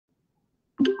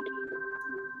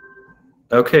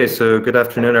Okay, so good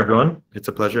afternoon, everyone. It's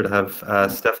a pleasure to have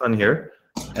Stephan here.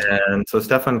 And so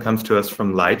Stephan comes to us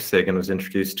from Leipzig and was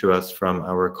introduced to us from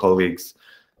our colleagues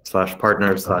slash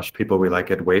partners slash people we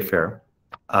like at Wayfair.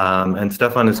 And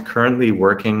Stephan is currently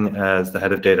working as the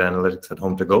head of data analytics at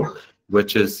Home2Go,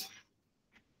 which is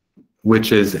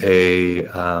a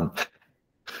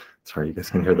sorry, you guys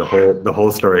can hear the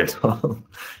whole story as well.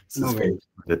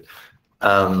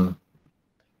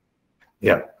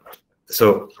 Yeah.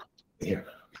 So here,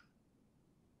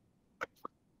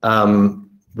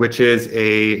 which is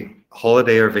a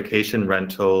holiday or vacation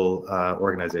rental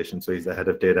organization. So he's the head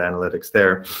of data analytics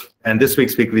there. And this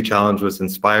week's weekly challenge was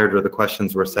inspired, where the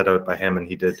questions were set out by him, and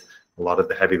he did a lot of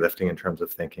the heavy lifting in terms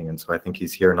of thinking. And so I think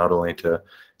he's here not only to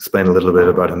explain a little bit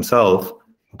about himself,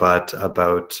 but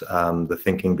about the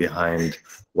thinking behind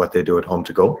what they do at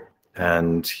Home2Go.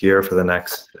 And here for the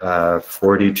next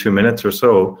 42 minutes or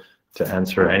so to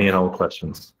answer any and all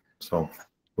questions. So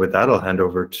with that, I'll hand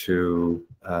over to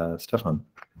Stephan.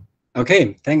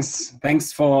 Okay, thanks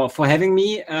for having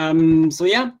me. So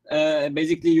yeah,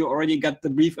 basically you already got the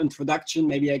brief introduction.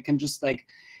 Maybe I can just like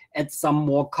add some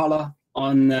more color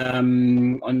on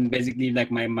basically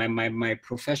like my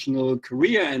professional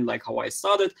career and like how I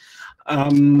started.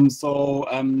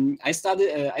 I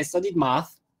studied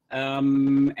math.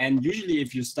 And usually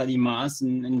if you study math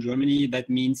in Germany, that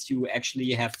means you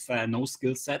actually have no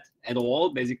skill set at all.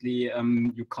 Basically,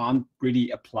 you can't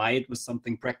really apply it with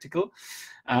something practical.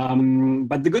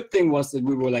 But the good thing was that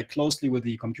we were like closely with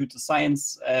the computer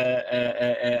science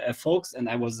folks, and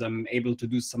I was able to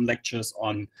do some lectures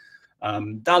on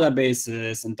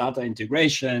databases and data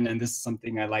integration, and this is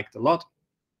something I liked a lot.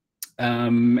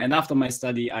 And after my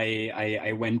study,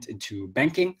 I went into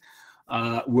banking.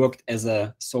 Worked as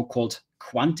a so-called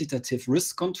quantitative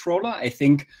risk controller. I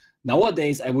think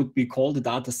nowadays I would be called a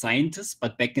data scientist,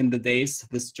 but back in the days,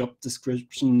 this job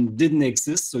description didn't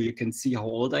exist, so you can see how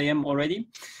old I am already.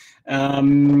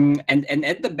 And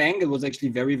at the bank, it was actually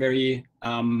very, very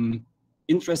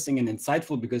interesting and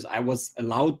insightful, because I was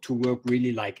allowed to work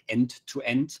really like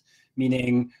end-to-end,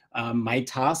 meaning my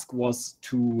task was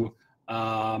to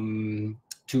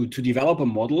develop a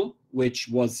model which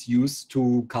was used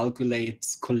to calculate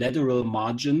collateral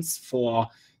margins for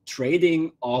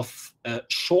trading of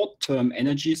short-term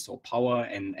energy, so power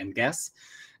and gas.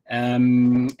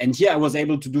 And here I was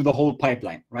able to do the whole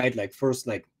pipeline, right? Like first,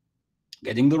 like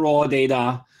getting the raw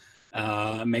data,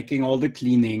 making all the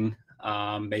cleaning,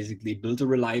 basically build a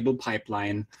reliable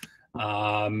pipeline,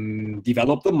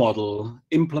 develop the model,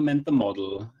 implement the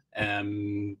model,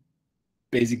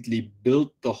 basically build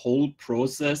the whole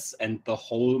process and the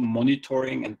whole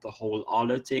monitoring and the whole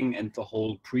alerting and the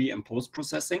whole pre and post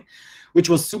processing, which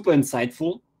was super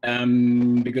insightful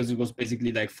because it was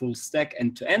basically like full stack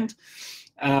end to end.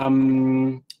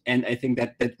 And I think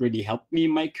that really helped me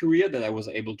in my career, that I was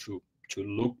able to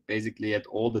look basically at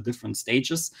all the different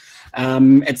stages.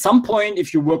 At some point,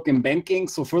 if you work in banking,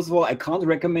 so first of all, I can't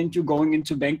recommend you going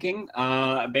into banking.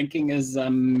 Banking is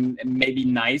maybe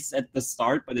nice at the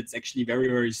start, but it's actually very,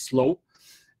 very slow.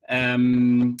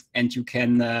 And you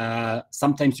can,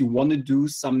 sometimes you want to do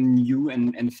some new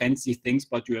and fancy things,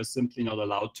 but you are simply not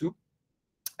allowed to.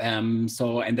 And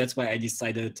that's why I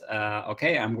decided,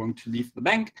 okay, I'm going to leave the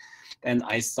bank. And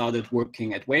I started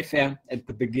working at Wayfair at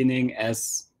the beginning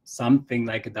as something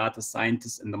like a data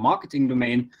scientist in the marketing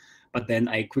domain. But then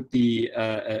I quickly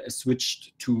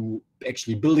switched to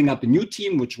actually building up a new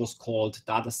team, which was called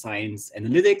Data Science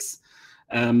Analytics.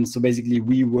 So basically,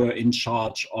 we were in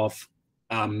charge of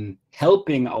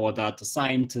helping our data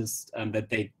scientists that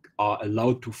they are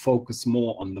allowed to focus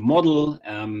more on the model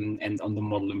and on the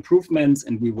model improvements.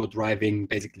 And we were driving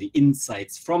basically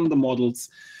insights from the models.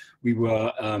 We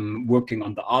were working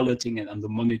on the alerting and on the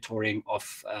monitoring of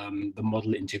the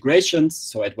model integrations.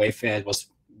 So at Wayfair, it was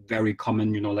very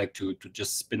common, you know, like to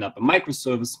just spin up a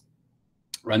microservice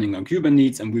running on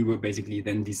Kubernetes, and we were basically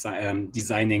then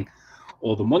designing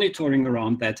all the monitoring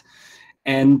around that.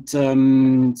 And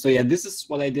so yeah, this is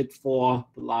what I did for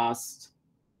the last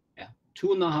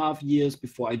 2.5 years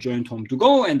before I joined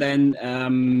Home2Go. And then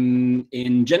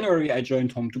in January, I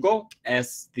joined Home2Go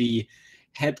as the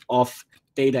head of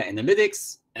data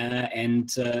analytics,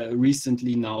 and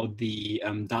recently now the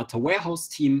data warehouse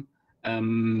team,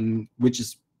 which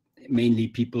is mainly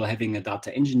people having a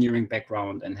data engineering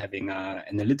background and having an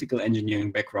analytical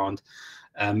engineering background,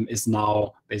 is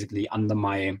now basically under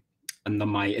my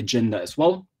agenda as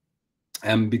well.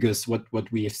 Because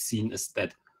what we have seen is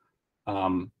that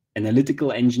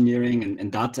analytical engineering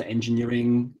and data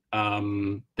engineering,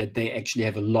 that they actually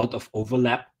have a lot of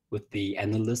overlap. the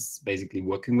analysts basically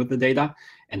working with the data,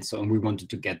 and so we wanted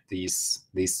to get these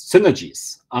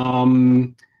synergies.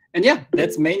 And yeah,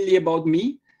 that's mainly about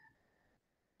me.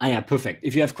 Yeah, perfect.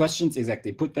 If you have questions,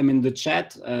 exactly, put them in the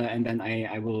chat, and then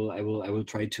I will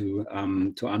try to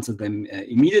answer them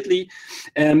immediately.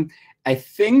 I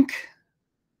think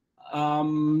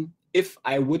if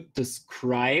I would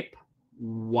describe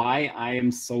why I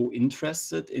am so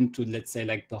interested into, let's say,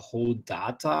 like the whole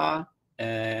data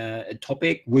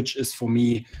topic, which is for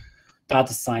me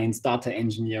data science, data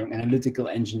engineering, analytical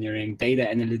engineering, data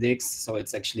analytics. So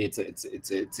it's actually it's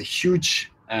a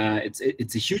huge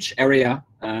it's a huge area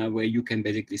where you can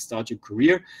basically start your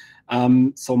career.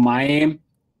 So I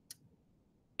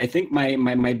think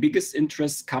my biggest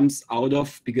interest comes out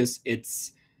of, because it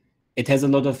has a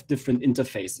lot of different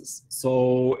interfaces.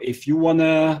 So if you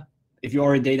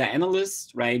are a data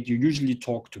analyst, right, you usually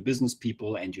talk to business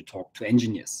people and you talk to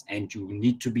engineers, and you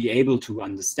need to be able to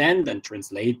understand and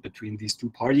translate between these two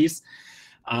parties.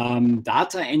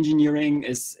 Data engineering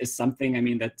is something, I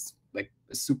mean, that's like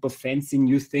a super fancy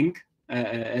new thing,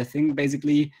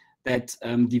 basically that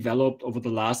developed over the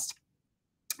last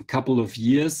couple of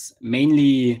years,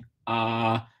 mainly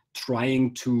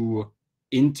trying to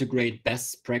integrate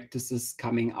best practices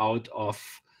coming out of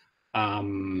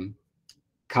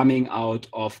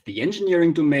the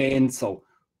engineering domain. So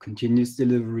continuous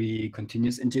delivery,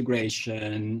 continuous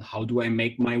integration, how do I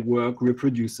make my work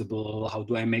reproducible, how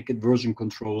do I make it version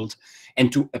controlled,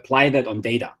 and to apply that on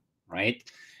data, right?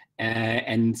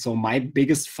 And so my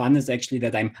biggest fun is actually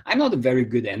that I'm not a very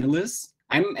good analyst,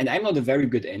 I'm not a very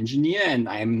good engineer, and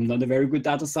I'm not a very good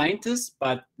data scientist,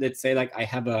 but let's say like I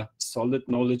have a solid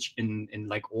knowledge in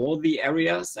like all the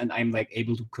areas, and I'm like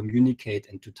able to communicate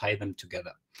and to tie them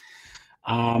together.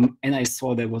 And I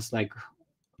saw there was like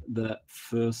the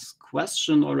first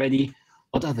question already.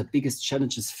 What are the biggest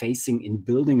challenges facing in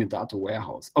building a data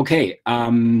warehouse? Okay,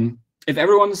 if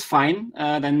everyone is fine,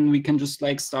 then we can just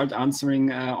like start answering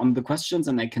on the questions,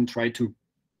 and I can try to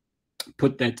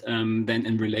put that then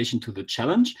in relation to the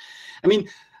challenge. I mean,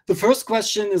 the first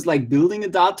question is like building a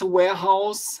data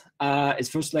warehouse. It's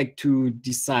first like to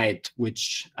decide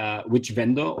which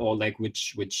vendor or like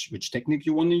which technique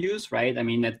you want to use, right? I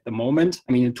mean, at the moment,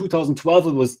 I mean, in 2012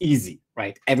 it was easy,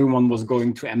 right? Everyone was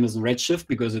going to Amazon Redshift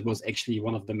because it was actually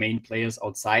one of the main players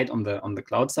outside on the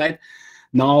cloud side.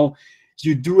 Now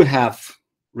you do have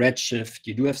Redshift,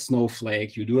 you do have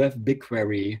Snowflake, you do have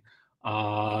BigQuery,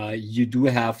 you do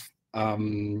have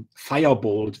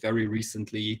Firebolt very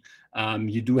recently.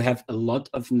 You do have a lot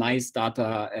of nice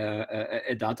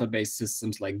database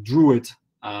systems like Druid,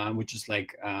 which is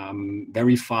like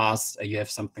very fast. You have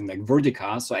something like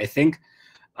Vertica. So I think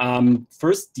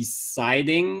first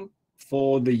deciding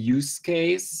for the use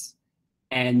case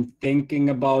and thinking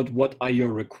about what are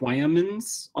your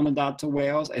requirements on a data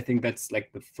warehouse, I think that's like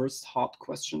the first hard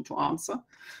question to answer.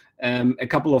 A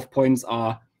couple of points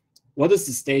are, what is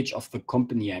the stage of the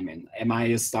company I'm in? Am I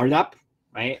a startup,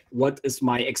 right? What is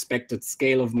my expected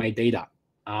scale of my data?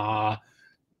 Am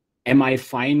I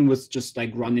fine with just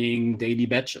like running daily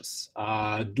batches?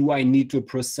 Do I need to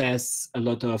process a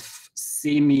lot of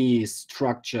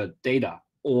semi-structured data?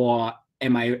 Or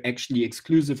am I actually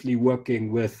exclusively working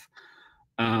with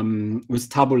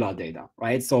tabular data,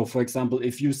 right? So for example,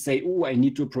 if you say, oh, I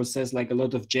need to process like a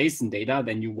lot of JSON data,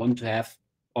 then you want to have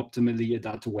optimally a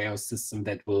data warehouse system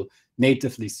that will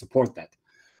natively support that.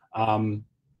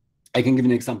 I can give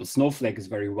an example. Snowflake is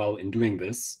very well in doing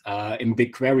this. In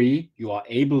BigQuery, you are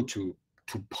able to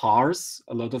parse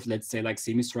a lot of, let's say, like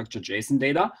semi-structured JSON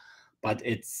data, but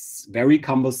it's very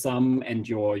cumbersome and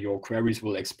your queries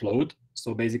will explode.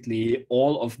 So basically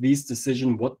all of these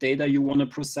decisions, what data you want to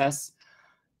process,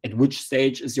 at which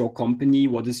stage is your company,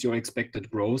 what is your expected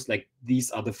growth? Like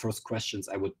these are the first questions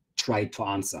I would try to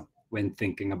answer when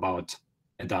thinking about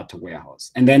a data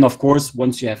warehouse. And then of course,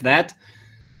 once you have that,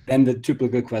 then the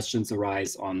typical questions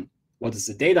arise on what is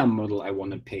the data model I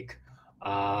want to pick?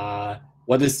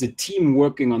 What is the team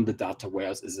working on the data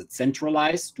warehouse? Is it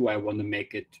centralized? Do I want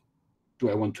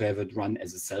to have it run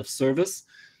as a self-service?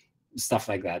 Stuff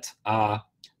like that.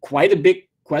 Quite a big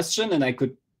question, and I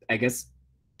could, I guess,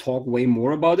 talk way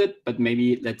more about it, but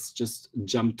maybe let's just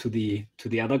jump to the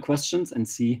other questions and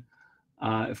see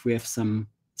if we have some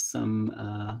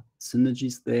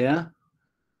synergies there.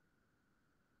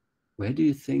 Where do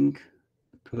you think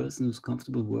a person who's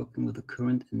comfortable working with the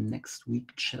current and next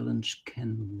week challenge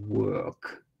can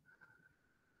work?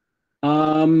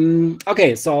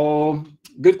 Okay, so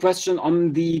good question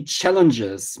on the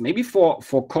challenges. Maybe for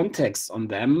context on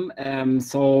them.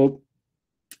 So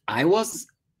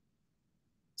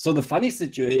the funny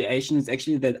situation is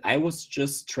actually that I was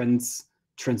just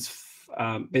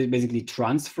basically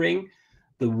transferring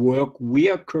the work we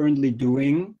are currently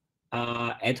doing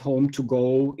at home to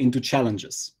go into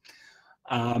challenges.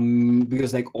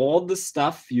 Because like all the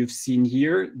stuff you've seen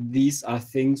here, these are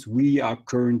things we are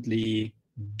currently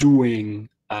doing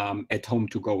at home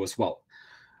to go as well.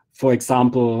 For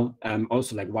example,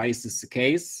 also like, why is this the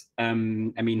case? I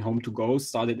mean, Home to Go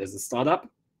started as a startup,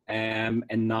 and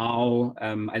now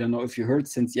I don't know if you heard,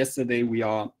 since yesterday we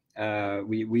are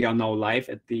now live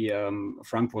at the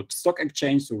Frankfurt Stock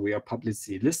Exchange, so we are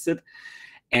publicly listed.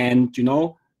 And you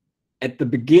know, at the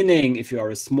beginning, if you are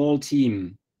a small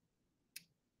team,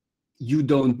 you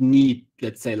don't need,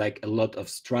 let's say, like a lot of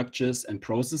structures and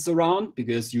process around,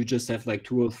 because you just have like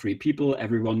 2 or 3 people.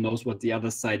 Everyone knows what the other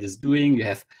side is doing. You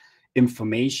have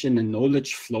information and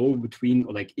knowledge flow between,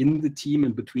 or like in the team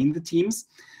and between the teams.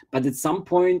 But at some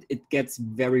point, it gets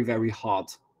very, very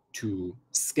hard to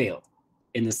scale.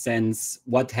 In a sense,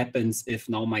 what happens if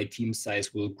now my team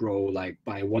size will grow like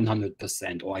by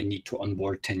 100%, or I need to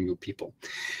onboard 10 new people?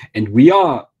 And we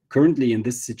are currently in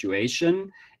this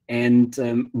situation.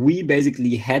 And we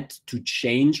basically had to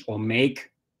change or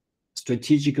make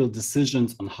strategical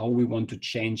decisions on how we want to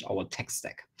change our tech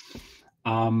stack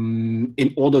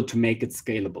in order to make it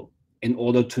scalable, in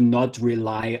order to not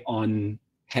rely on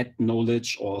head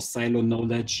knowledge or silo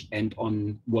knowledge and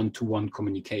on one-to-one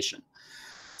communication.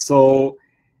 So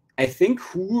I think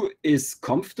who is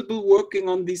comfortable working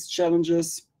on these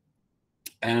challenges,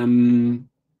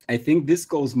 I think this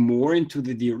goes more into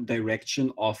the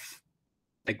direction of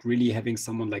like really having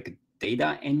someone like a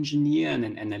data engineer and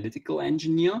an analytical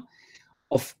engineer.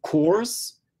 Of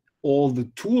course, all the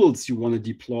tools you want to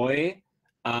deploy,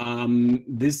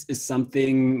 this is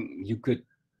something you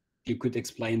could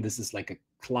explain. This is like a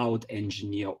cloud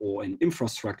engineer or an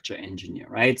infrastructure engineer,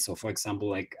 right? So for example,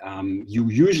 like you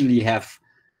usually have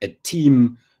a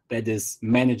team that is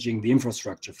managing the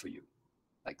infrastructure for you,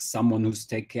 like someone who's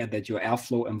take care that your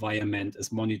Airflow environment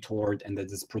is monitored and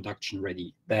that is production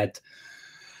ready, that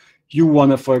you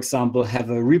want to, for example,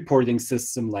 have a reporting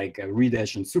system like a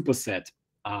Redash and Superset,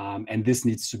 and this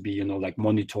needs to be, you know, like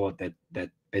monitored that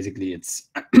basically it's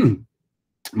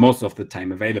most of the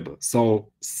time available.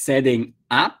 So setting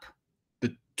up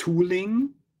the tooling,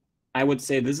 I would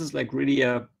say this is like really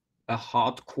a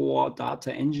hardcore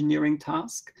data engineering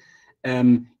task.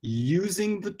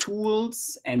 Using the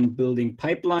tools and building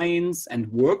pipelines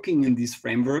and working in these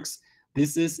frameworks,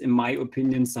 this is, in my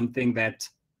opinion, something that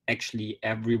actually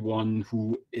everyone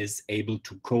who is able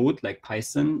to code like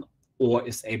Python or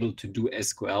is able to do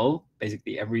SQL,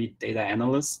 basically every data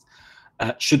analyst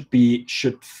should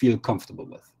feel comfortable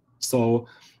with. So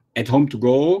at Home to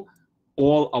Go,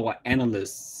 all our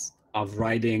analysts are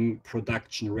writing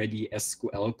production ready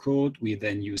SQL code we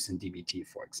then use in DBT,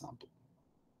 for example.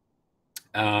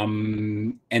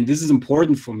 And this is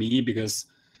important for me because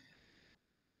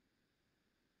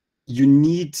you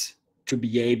need to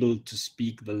be able to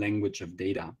speak the language of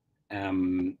data.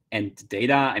 And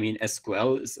data, I mean,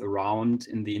 SQL is around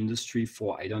in the industry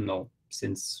for, I don't know,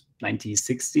 since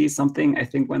 1960 something, I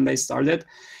think, when they started.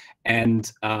 And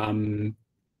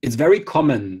it's very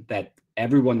common that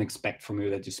everyone expects from you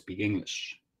that you speak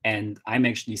English. And I'm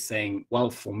actually saying, well,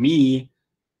 for me,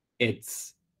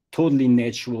 it's totally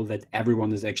natural that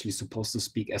everyone is actually supposed to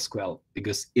speak SQL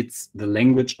because it's the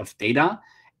language of data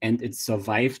and it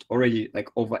survived already like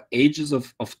over ages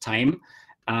of time.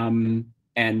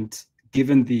 And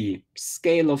given the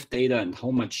scale of data and how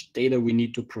much data we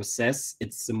need to process,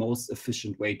 it's the most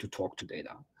efficient way to talk to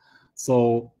data.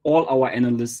 So all our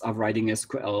analysts are writing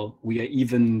SQL. We are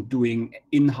even doing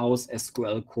in-house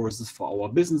SQL courses for our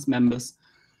business members,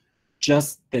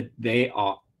 just that they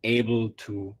are able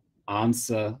to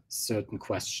answer certain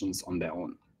questions on their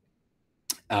own.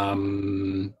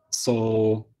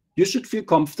 So you should feel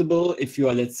comfortable if you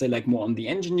are, let's say, like more on the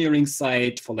engineering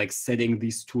side for like setting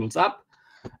these tools up,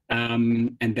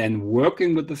 and then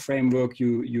working with the framework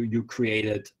you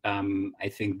created. I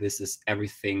think this is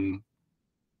everything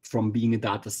from being a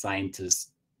data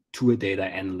scientist to a data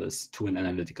analyst to an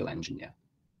analytical engineer.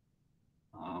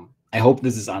 I hope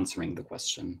this is answering the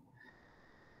question.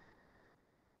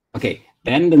 Okay,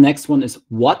 then the next one is,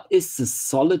 what is the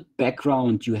solid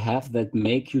background you have that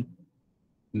make you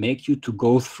to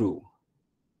go through?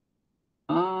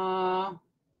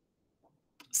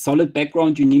 Solid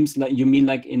background, you mean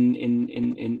like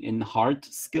in hard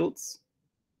skills?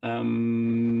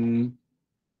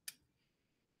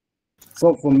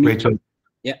 So for me, Rachel,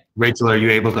 yeah. Rachel, are you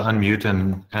able to unmute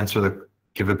and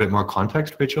give a bit more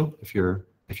context, Rachel, if you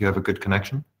have a good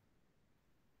connection?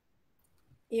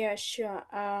 Yeah, sure.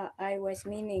 I was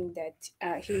meaning that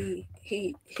he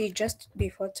just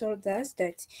before told us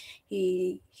that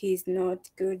he's not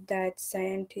good that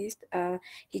scientist.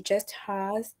 He just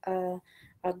has a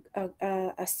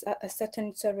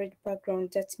certain solid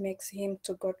background that makes him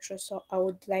to go through. So I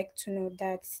would like to know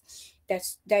that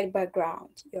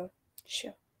background. Yeah,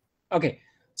 sure. Okay,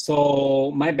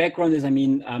 so my background is, I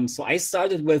mean, so I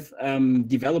started with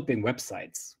developing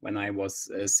websites when I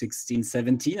was 16,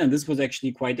 17, and this was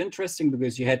actually quite interesting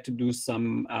because you had to do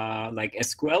some like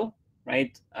SQL,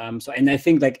 right? And I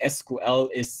think like SQL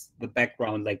is the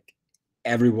background, like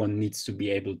everyone needs to be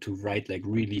able to write like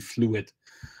really fluid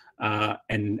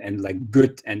and like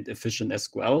good and efficient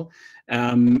SQL.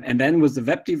 And then with the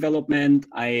web development,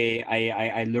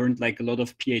 I learned like a lot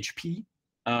of PHP.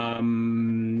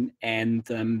 Then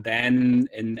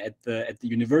at the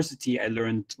university, I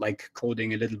learned like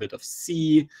coding a little bit of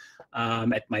C.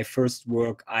 At my first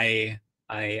work, I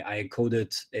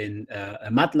coded in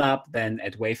a MATLAB. Then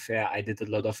at Wayfair, I did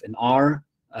a lot of in R,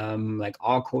 like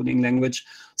R coding language.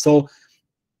 So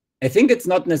I think it's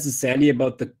not necessarily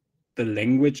about the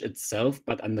language itself,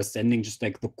 but understanding just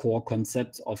like the core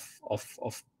concepts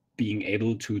of being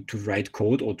able to write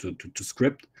code or to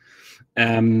script.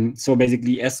 So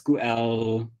basically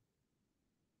SQL,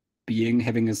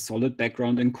 having a solid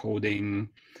background in coding.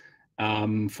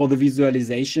 For the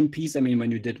visualization piece, I mean, when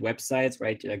you did websites,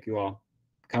 right, like you are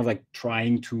kind of like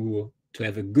trying to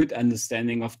have a good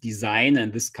understanding of design,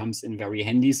 and this comes in very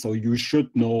handy. So you should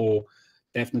know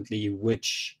definitely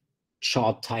which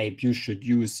chart type you should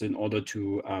use in order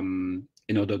to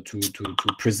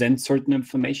present certain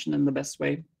information in the best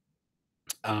way.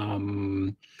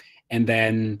 And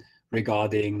then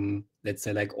regarding, let's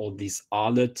say, like all these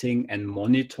alerting and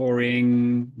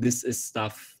monitoring, this is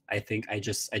stuff I think I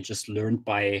just learned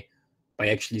by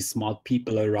actually smart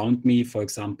people around me. For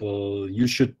example, you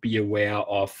should be aware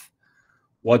of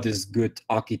what is good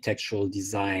architectural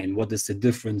design, what is the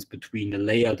difference between a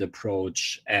layered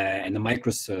approach and a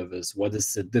microservice, what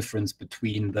is the difference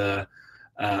between the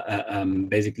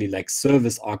basically like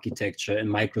service architecture and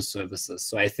microservices.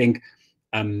 So I think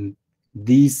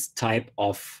these type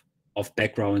of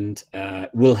background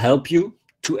will help you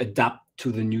to adapt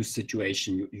to the new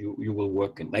situation you will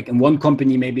work in. Like in one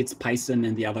company, maybe it's Python,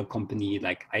 in the other company,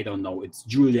 like, I don't know, it's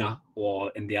Julia,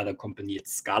 or in the other company,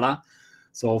 it's Scala.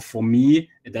 So for me,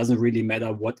 it doesn't really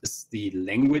matter what is the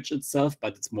language itself,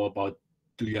 but it's more about,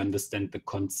 do you understand the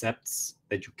concepts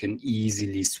that you can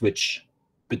easily switch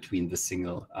between the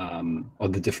single or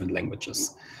the different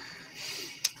languages.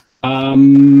 How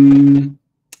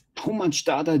much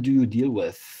data do you deal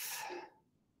with?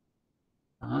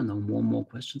 No, more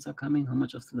questions are coming. How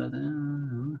much of the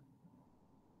data?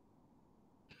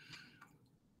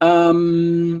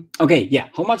 Okay, yeah.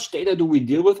 How much data do we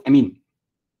deal with? I mean,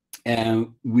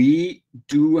 we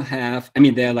do have, I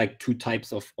mean, there are like two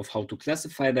types of how to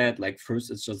classify that. Like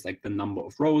first, it's just like the number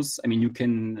of rows. I mean, you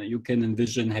can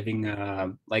envision having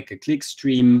like a click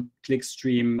stream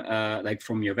like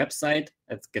from your website.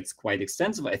 That gets quite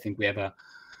extensive. I think we have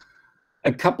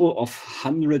a couple of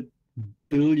 100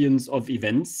 billions of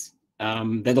events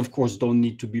that of course don't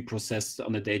need to be processed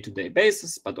on a day-to-day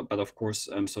basis, but of course,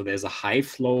 so there's a high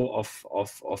flow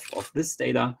of this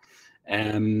data.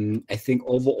 I think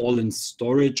overall in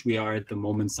storage, we are at the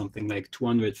moment something like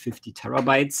 250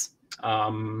 terabytes,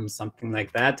 something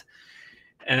like that.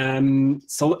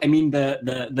 So I mean,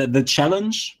 the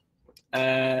challenge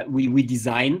we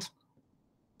designed,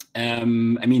 I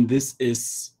mean, this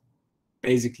is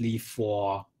basically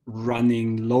for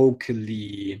running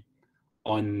locally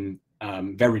on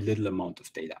very little amount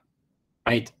of data,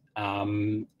 right?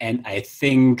 And I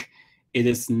think it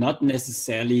is not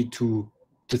necessarily to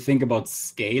think about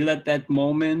scale at that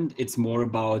moment. It's more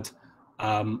about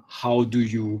how do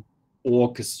you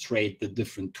orchestrate the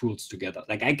different tools together.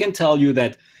 Like, I can tell you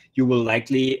that you will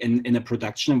likely, in a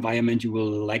production environment, you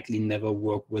will likely never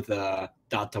work with a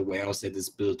data warehouse that is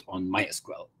built on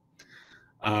MySQL.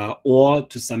 Or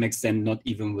to some extent, not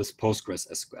even with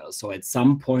PostgreSQL. So at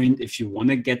some point, if you want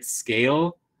to get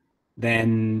scale,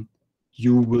 then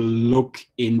you will look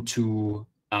into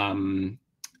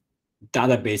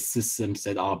database systems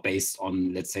that are based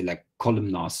on, let's say, like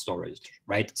columnar storage,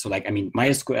 right? So like, I mean,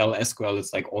 MySQL, SQL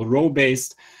is like all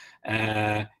row-based.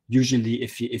 Usually,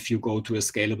 if you go to a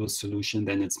scalable solution,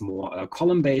 then it's more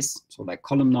column-based, so like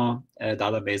columnar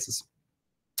databases.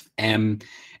 And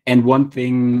one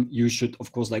thing you should,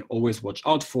 of course, like always watch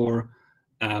out for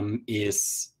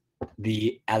is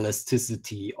the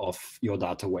elasticity of your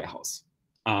data warehouse.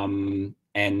 And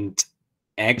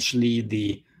actually,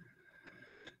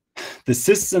 the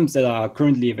systems that are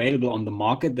currently available on the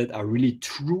market that are really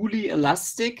truly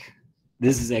elastic,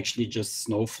 this is actually just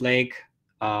Snowflake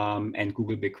and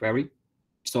Google BigQuery.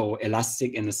 So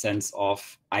elastic in the sense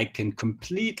of I can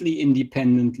completely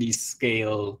independently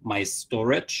scale my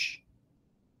storage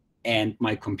and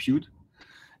my compute.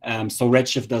 So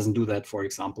Redshift doesn't do that, for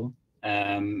example.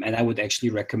 And I would actually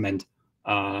recommend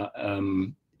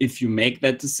if you make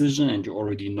that decision and you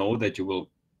already know that you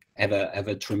will have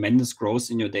a tremendous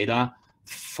growth in your data,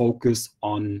 focus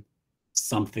on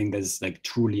something that is like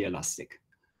truly elastic.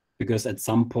 Because at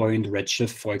some point,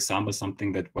 Redshift, for example,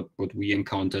 something that what we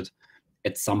encountered,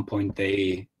 at some point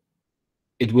it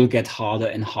will get harder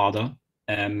and harder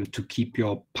to keep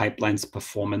your pipelines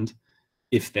performant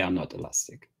if they are not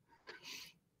elastic.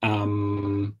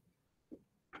 So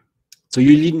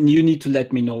you need to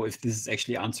let me know if this is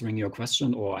actually answering your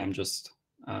question, or I'm just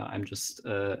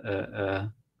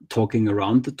talking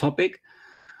around the topic.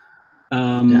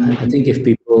 Yeah, I think if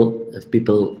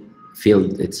people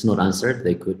feel it's not answered,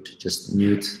 they could just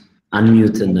unmute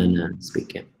and then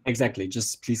speak. Yeah. Exactly.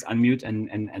 Just please unmute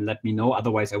and let me know.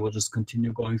 Otherwise, I will just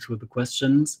continue going through the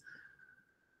questions.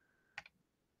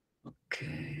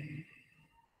 Okay.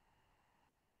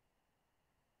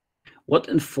 What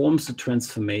informs the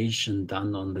transformation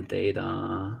done on the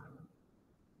data?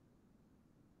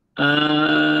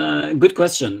 Good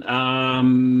question.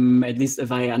 At least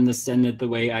if I understand it the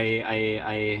way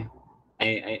I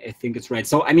think it's right.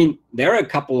 So, I mean, there are a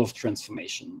couple of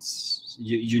transformations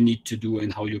you need to do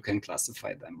and how you can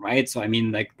classify them, right? So, I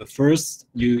mean, like the first,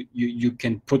 you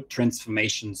can put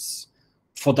transformations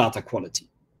for data quality,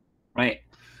 right?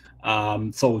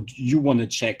 So you want to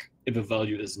check if a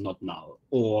value is not null,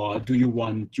 or do you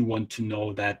want to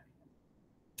know that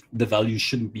the value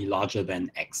shouldn't be larger than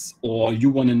X, or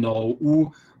you want to know,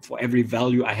 ooh, for every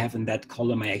value I have in that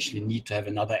column, I actually need to have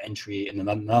another entry in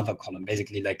another column,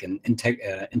 basically like an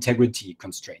integrity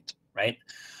constraint, right?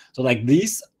 So like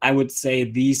these, I would say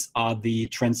these are the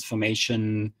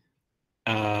transformation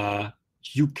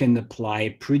you can apply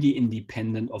pretty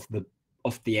independent of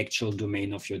the actual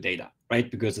domain of your data, right?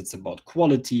 Because it's about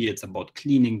quality, it's about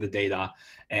cleaning the data,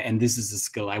 and this is a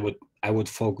skill I would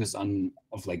focus on,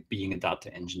 of like being a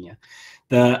data engineer.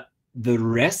 The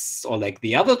rest, or like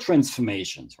the other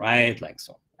transformations, right? Like,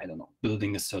 so I don't know,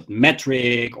 building a certain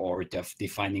metric, or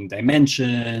defining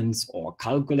dimensions, or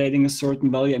calculating a certain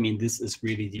value. I mean, this is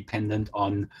really dependent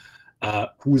on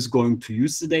who is going to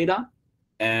use the data,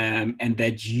 and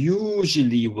that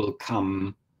usually will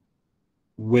come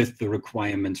with the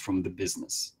requirements from the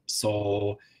business.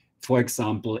 So, for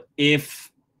example, if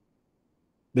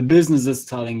the business is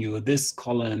telling you this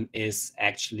column is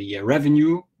actually a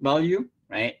revenue value,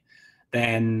 right?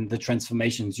 Then the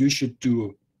transformations you should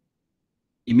do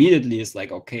immediately is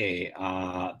like, okay,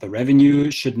 the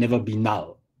revenue should never be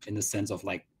null in the sense of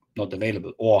like not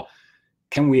available, or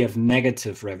can we have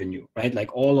negative revenue, right?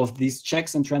 Like all of these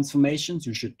checks and transformations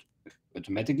you should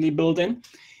automatically build in.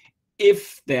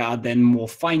 If there are then more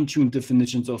fine-tuned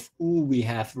definitions of, ooh, we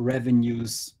have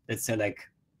revenues, let's say like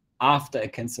after a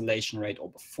cancellation rate or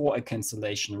before a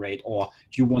cancellation rate, or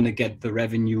you want to get the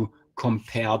revenue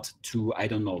compared to, I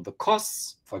don't know, the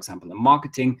costs, for example, in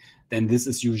marketing, then this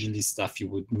is usually stuff you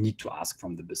would need to ask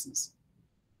from the business.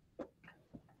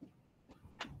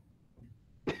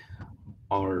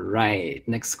 All right,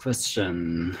 next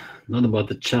question. Not about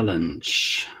the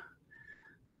challenge.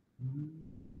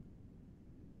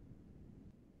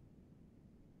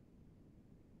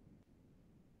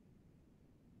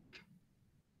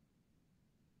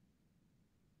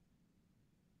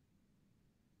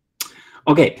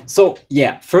 Okay, so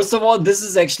yeah, first of all, this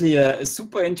is actually a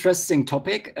super interesting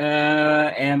topic.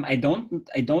 And I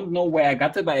don't know where I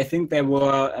got it, but I think there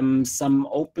were some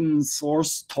open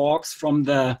source talks from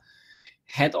the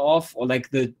head of, or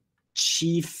like the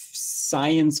chief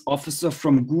science officer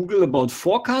from Google about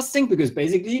forecasting, because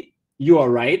basically you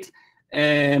are right.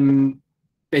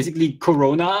 Basically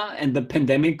Corona and the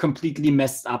pandemic completely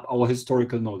messed up our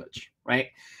historical knowledge, right?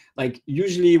 Like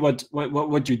usually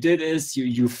what you did is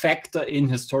you factor in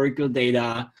historical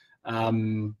data.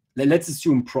 Let's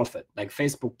assume profit, like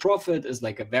Facebook profit is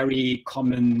like a very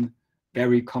common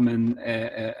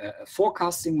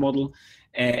forecasting model,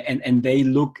 and they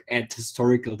look at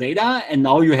historical data, and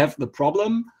now you have the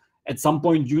problem. At some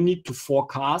point you need to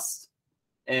forecast,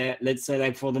 let's say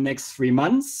like for the next 3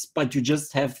 months, but you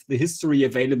just have the history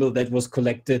available that was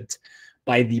collected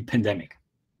by the pandemic,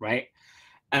 right?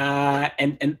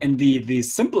 And the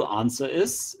simple answer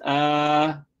is,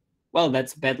 well,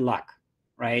 that's bad luck,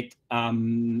 right?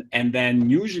 And then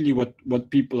usually what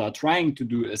people are trying to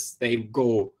do is they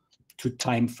go to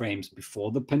time frames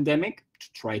before the pandemic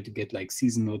to try to get like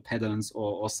seasonal patterns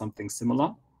or something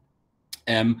similar.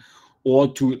 Or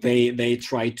they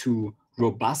try to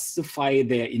robustify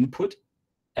their input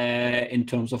in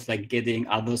terms of like getting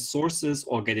other sources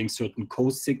or getting certain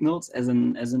co-signals as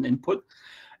an input.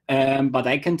 But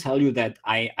I can tell you that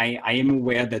I am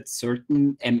aware that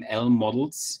certain ML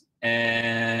models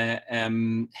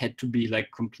had to be like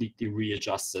completely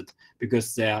readjusted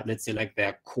because their, let's say, like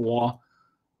their core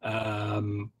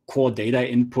data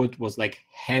input was like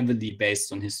heavily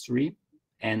based on history,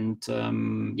 and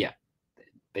yeah,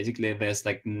 basically there's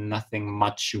like nothing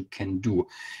much you can do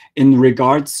in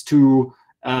regards to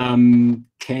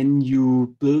can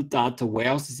you build data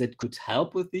warehouses that could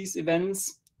help with these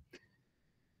events?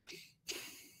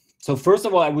 So first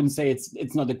of all, I wouldn't say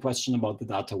it's not a question about the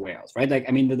data warehouse, right? Like,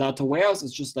 I mean, the data warehouse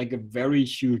is just like a very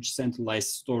huge centralized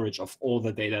storage of all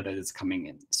the data that is coming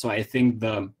in. So I think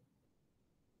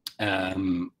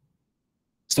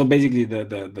so basically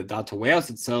the data warehouse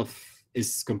itself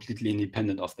is completely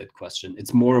independent of that question.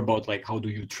 It's more about like how do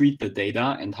you treat the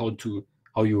data and how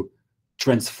you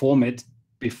transform it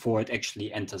before it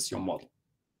actually enters your model,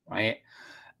 right?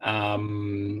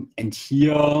 And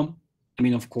here, I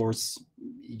mean, of course,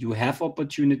 you have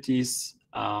opportunities,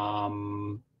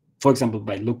 for example,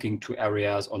 by looking to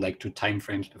areas or like to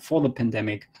timeframes before the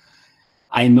pandemic.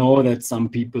 I know that some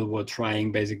people were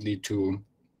trying basically to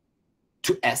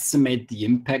estimate the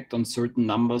impact on certain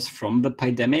numbers from the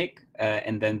pandemic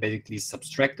and then basically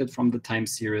subtract it from the time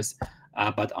series.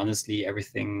 But honestly,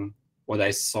 everything what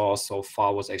I saw so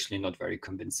far was actually not very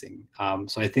convincing.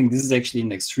 So I think this is actually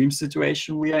an extreme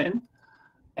situation we are in.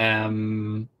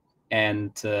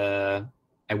 And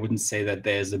I wouldn't say that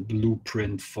there's a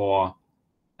blueprint for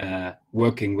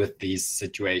working with these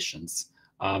situations.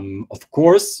 Of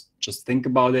course, just think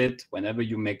about it. Whenever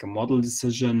you make a model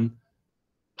decision,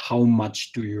 how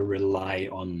much do you rely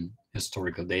on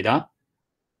historical data?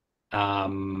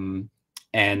 And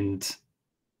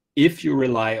if you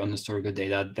rely on historical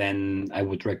data, then I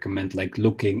would recommend like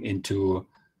looking into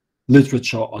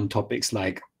literature on topics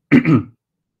like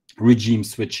regime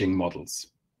switching models,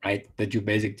 right? That you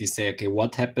basically say, okay,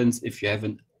 what happens if you have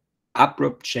an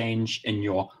abrupt change in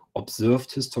your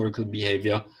observed historical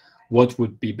behavior? What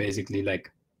would be basically like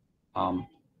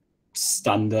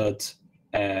standard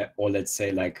or let's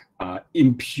say like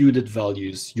imputed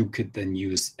values you could then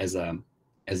use as a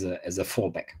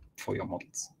fallback for your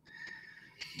models.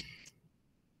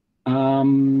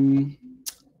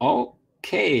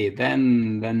 Okay,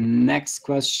 then the next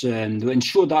question: to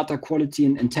ensure data quality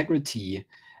and integrity.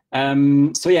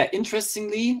 So yeah,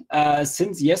 interestingly,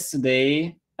 since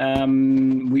yesterday,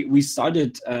 we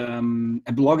started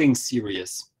a blogging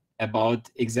series about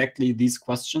exactly these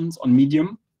questions on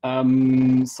Medium.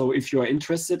 So if you are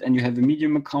interested and you have a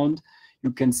Medium account,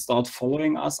 you can start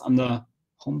following us under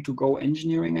Home to Go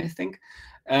Engineering, I think.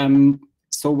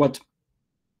 So what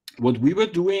we were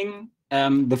doing,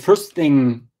 the first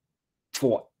thing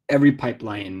for every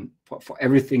pipeline, for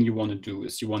everything you want to do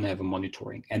is you want to have a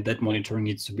monitoring, and that monitoring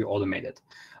needs to be automated.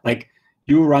 Like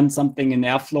you run something in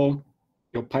Airflow,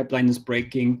 your pipeline is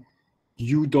breaking,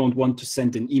 you don't want to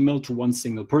send an email to one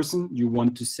single person, you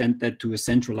want to send that to a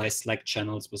centralized Slack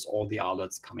channels with all the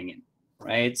alerts coming in,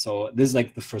 right? So this is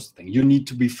like the first thing. You need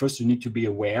to be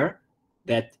aware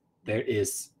that there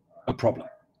is a problem,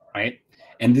 right?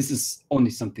 And this is only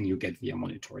something you get via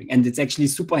monitoring. And it's actually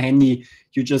super handy.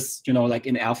 You just, like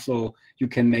in Airflow, you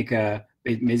can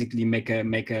basically make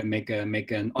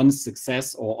an on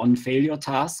success or on failure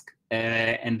task.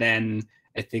 And then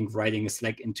I think writing a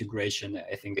Slack integration,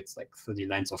 I think it's like 30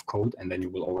 lines of code, and then you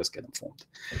will always get informed.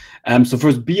 So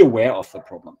first, be aware of the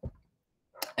problem.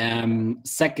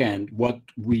 Second, what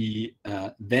we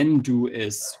then do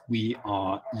is we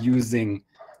are using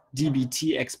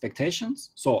DBT expectations.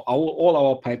 So all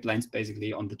our pipelines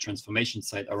basically on the transformation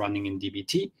side are running in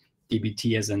DBT.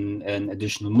 DBT has an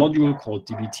additional module called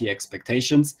DBT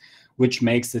expectations, which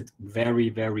makes it very,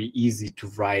 very easy to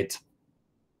write,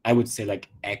 I would say, like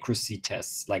accuracy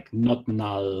tests, like not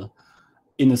null,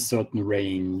 in a certain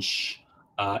range,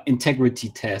 integrity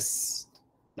tests,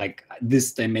 like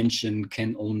this dimension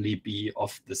can only be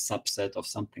of the subset of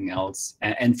something else.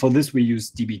 And for this, we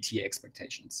use DBT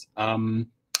expectations.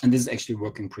 And this is actually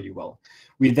working pretty well.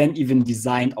 We then even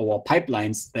designed our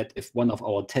pipelines that if one of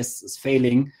our tests is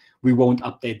failing, we won't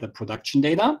update the production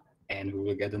data, and we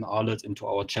will get an alert into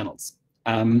our channels.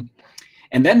 And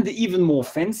then the even more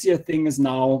fancier thing is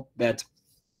now that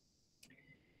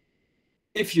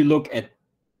if you look at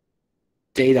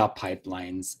data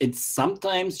pipelines, it's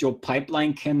sometimes your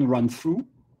pipeline can run through,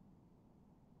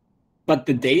 but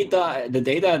the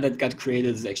data that got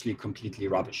created is actually completely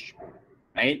rubbish,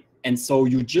 right? And so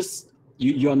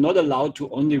you're not allowed to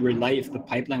only rely if the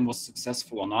pipeline was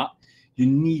successful or not. You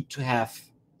need to have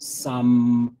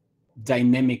some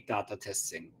dynamic data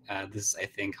testing. This is, I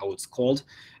think, how it's called.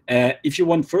 If you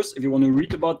want to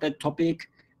read about that topic,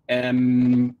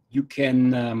 you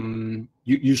can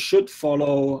you should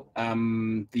follow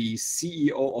the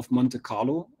CEO of Monte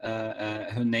Carlo.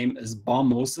 Her name is Bar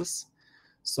Moses.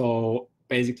 So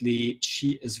basically,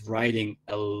 she is writing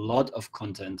a lot of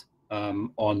content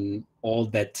on all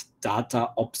that data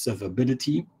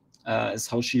observability, is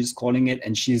how she's calling it,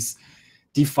 and she's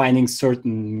defining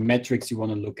certain metrics you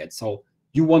want to look at. So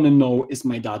you want to know, is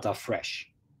my data fresh?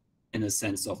 In a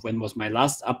sense of when was my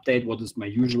last update? What is my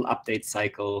usual update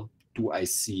cycle? Do I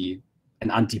see an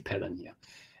anti-pattern here?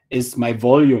 Is my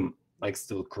volume like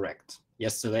still correct?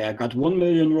 Yesterday I got 1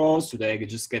 million rows. Today I could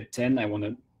just get 10. I want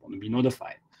to be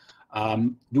notified.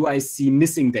 Do I see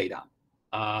missing data?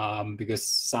 Because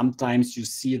sometimes you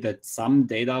see that some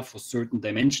data for certain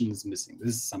dimensions is missing.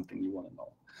 This is something you want to know.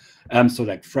 So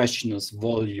like freshness,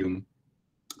 volume,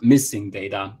 missing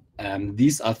data.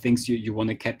 These are things you want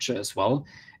to capture as well.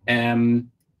 And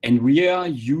we are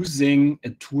using a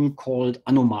tool called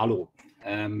Anomalo.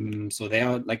 So they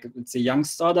are like, it's a young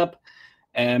startup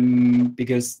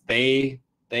because they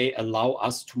allow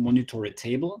us to monitor a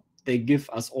table. They give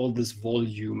us all this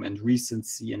volume and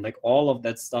recency and like all of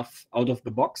that stuff out of the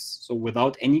box. So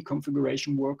without any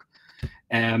configuration work.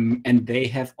 And they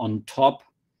have on top,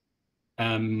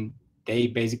 they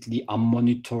basically are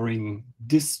monitoring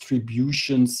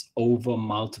distributions over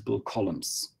multiple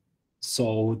columns.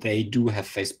 So they do have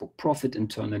Facebook Profit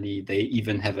internally. They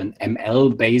even have an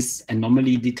ML-based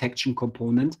anomaly detection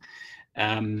component,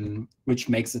 which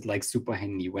makes it like super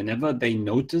handy. Whenever they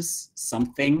notice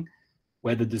something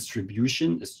where the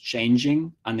distribution is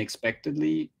changing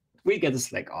unexpectedly, we get a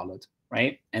Slack alert,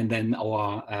 right? And then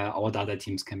our data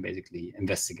teams can basically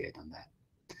investigate on that.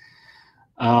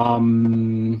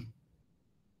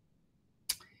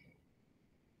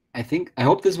 I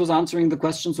hope this was answering the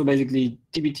question. So basically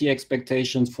TBT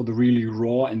expectations for the really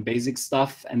raw and basic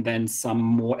stuff, and then some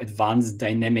more advanced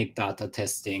dynamic data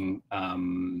testing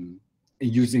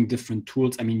using different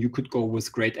tools. I mean, you could go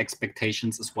with great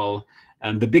expectations as well.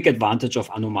 The big advantage of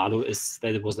Anomalo is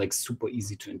that it was like super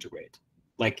easy to integrate.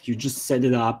 Like you just set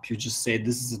it up, you just say,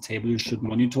 this is a table you should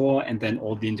monitor, and then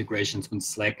all the integrations with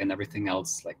Slack and everything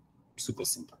else, like super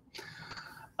simple.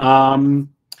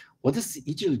 What is the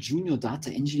ideal junior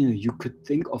data engineer you could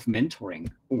think of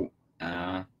mentoring? Oh,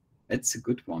 that's a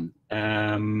good one.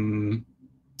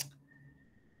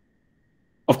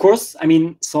 Of course, I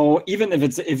mean, so even if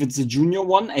it's a junior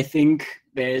one, I think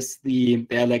there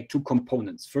are like two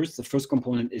components. The first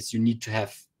component is you need to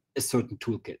have a certain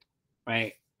toolkit,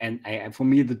 right? And for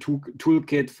me, the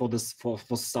toolkit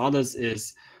for starters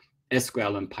is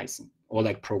SQL and Python, or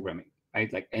like programming,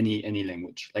 right? Like any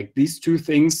language. Like these two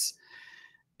things,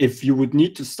 if you would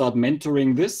need to start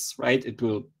mentoring this, right, it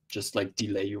will just like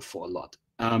delay you for a lot.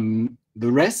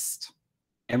 The rest,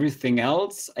 everything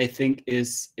else, I think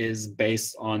is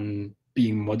based on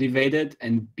being motivated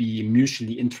and be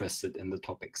mutually interested in the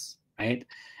topics, right?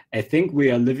 I think we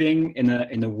are living in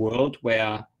a world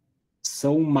where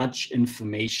so much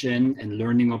information and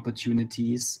learning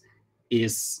opportunities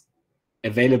is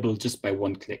available just by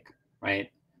one click,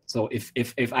 right? So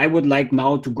if I would like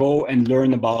now to go and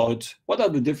learn about what are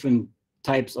the different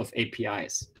types of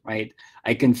APIs, right?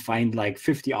 I can find like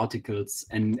 50 articles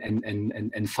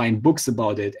and find books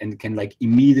about it and can like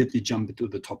immediately jump into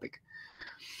the topic.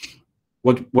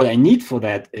 What I need for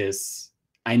that is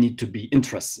I need to be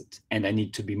interested and I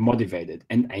need to be motivated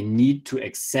and I need to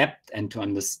accept and to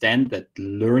understand that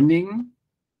learning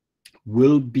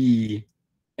will be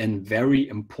a very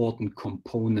important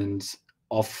component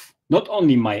of not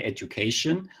only my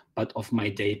education, but of my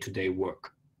day-to-day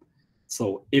work.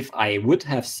 So if I would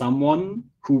have someone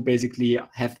who basically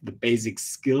have the basic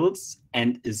skills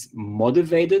and is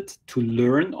motivated to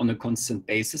learn on a constant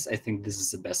basis, I think this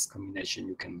is the best combination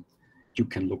you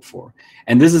can look for.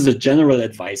 And this is a general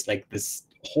advice, like this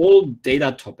whole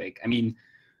data topic. I mean,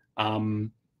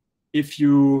 if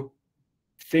you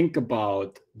think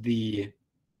about the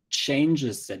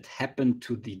changes that happened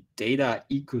to the data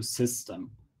ecosystem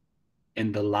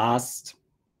in the last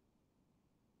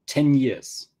 10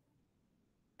 years,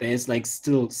 there's like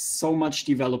still so much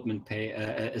development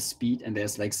speed, and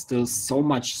there's like still so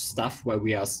much stuff where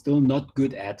we are still not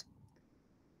good at,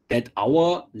 that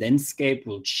our landscape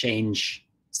will change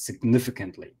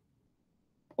significantly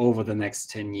over the next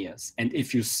 10 years. And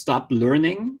if you stop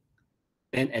learning,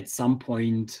 then at some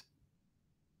point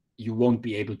you won't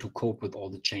be able to cope with all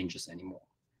the changes anymore.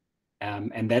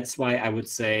 And that's why I would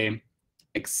say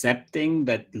accepting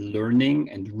that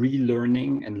learning and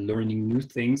relearning and learning new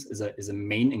things is a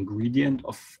main ingredient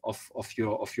of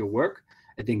your work.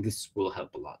 I think this will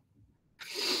help a lot.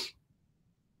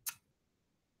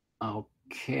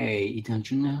 Okay, Ethan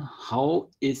Junior, how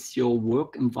is your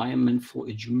work environment for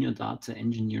a junior data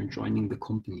engineer joining the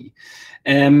company?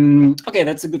 Okay,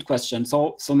 that's a good question.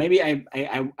 So maybe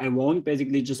I won't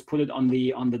basically just put it on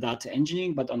the data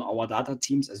engineering, but on our data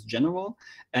teams as general.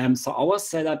 So our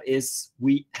setup is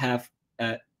we have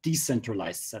a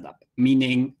decentralized setup,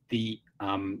 meaning the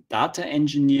data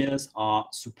engineers are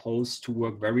supposed to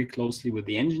work very closely with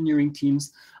the engineering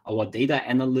teams. Our data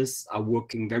analysts are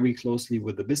working very closely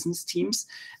with the business teams,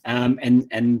 I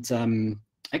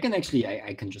can actually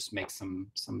I can just make some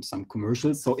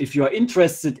commercials. So if you are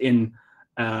interested in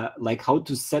like how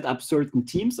to set up certain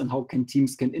teams and how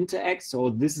teams can interact,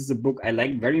 so this is a book I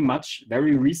like very much,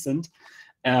 very recent,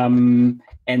 and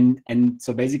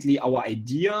so basically our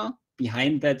idea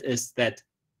behind that is that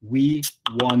we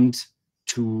want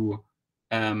to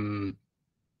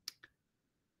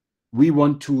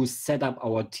set up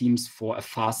our teams for a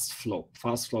fast flow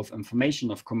of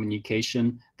information, of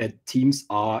communication, that teams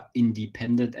are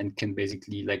independent and can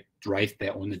basically like drive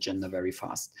their own agenda very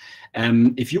fast.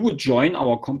 If you would join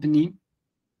our company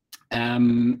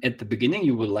at the beginning,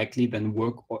 you will likely then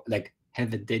work or like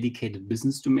have a dedicated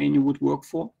business domain you would work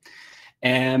for.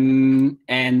 And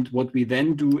what we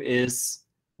then do is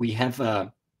we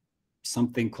have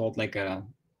something called like a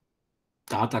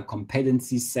data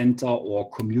competency center or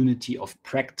community of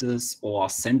practice or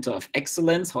center of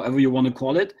excellence, however you want to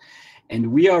call it.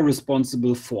 And we are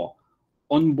responsible for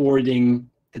onboarding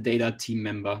the data team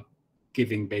member,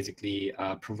 giving basically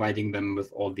providing them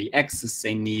with all the access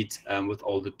they need, with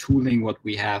all the tooling what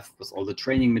we have, with all the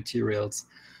training materials,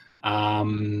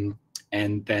 and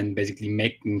then basically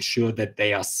making sure that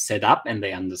they are set up and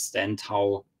they understand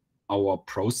how our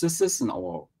processes and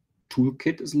our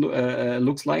toolkit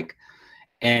looks like.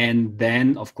 And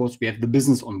then, of course, we have the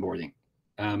business onboarding.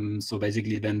 So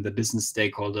basically, then the business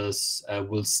stakeholders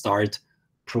will start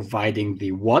providing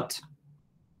the what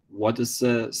is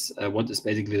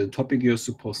basically the topic you're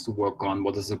supposed to work on,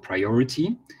 what is a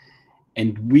priority.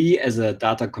 And we, as a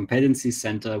data competency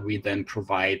center, we then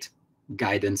provide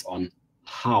guidance on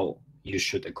how you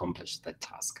should accomplish that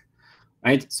task,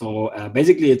 right? So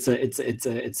basically, it's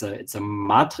a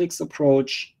matrix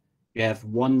approach. You have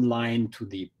one line to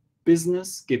the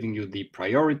business, giving you the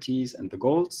priorities and the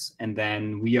goals, and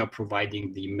then we are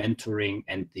providing the mentoring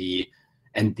and the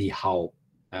how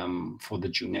for the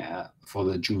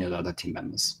junior data team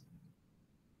members.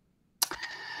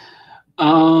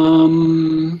 All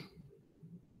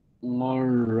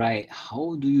right.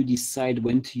 How do you decide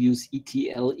when to use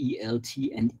ETL,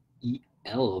 ELT, and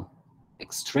EL?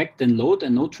 Extract and load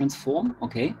and node transform.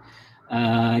 Okay.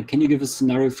 Can you give a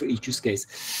scenario for each use case?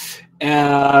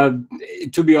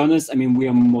 To be honest, I mean, we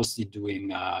are mostly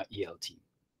doing ELT,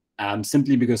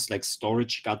 simply because like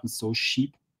storage gotten so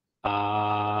cheap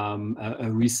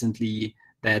recently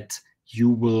that you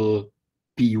will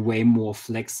be way more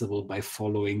flexible by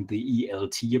following the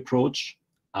ELT approach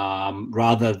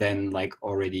rather than like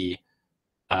already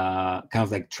kind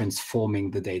of like transforming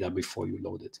the data before you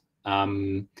load it.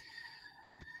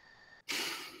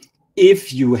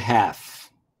 If you have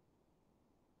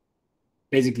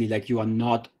basically like you are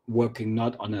not working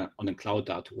on a cloud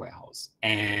data warehouse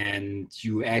and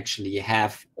you actually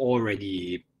have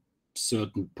already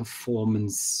certain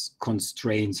performance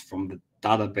constraints from the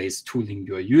database tooling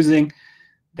you're using,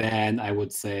 then I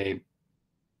would say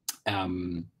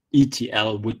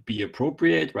ETL would be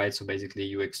appropriate, right? So basically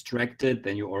you extract it,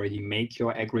 then you already make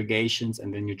your aggregations,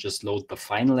 and then you just load the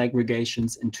final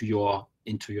aggregations into your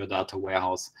data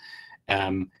warehouse.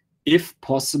 If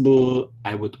possible,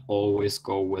 I would always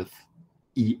go with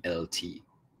ELT.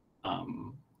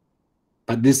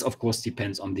 But this, of course,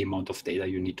 depends on the amount of data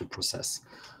you need to process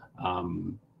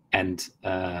and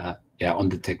on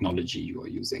the technology you are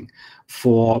using.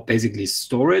 For basically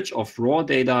storage of raw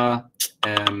data,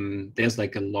 there's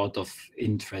like a lot of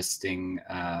interesting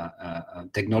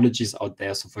technologies out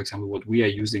there. So for example, what we are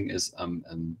using is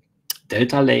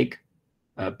Delta Lake,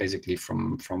 basically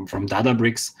from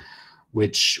Databricks,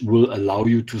 which will allow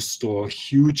you to store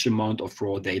huge amount of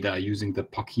raw data using the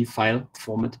POC file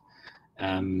format.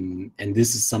 And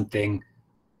this is something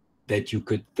that you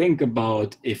could think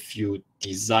about if you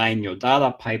design your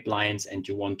data pipelines and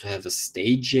you want to have a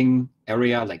staging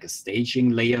area, like a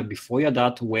staging layer before your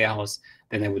data warehouse,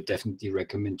 then I would definitely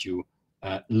recommend you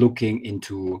looking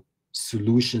into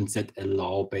solutions that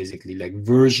allow basically like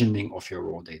versioning of your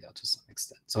raw data to some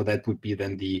extent. So that would be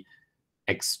then the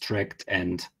extract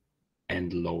and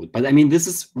load. But I mean, this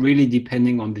is really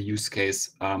depending on the use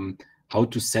case, how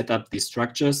to set up these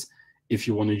structures. If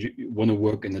you want to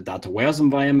work in a data warehouse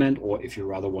environment, or if you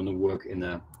rather want to work in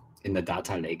a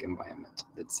data lake environment,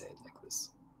 let's say it like this.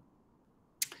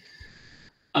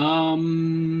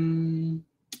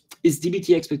 Is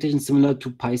DBT expectation similar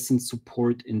to Python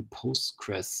support in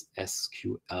Postgres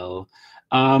SQL?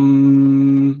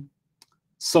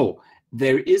 So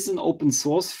there is an open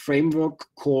source framework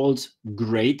called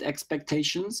Great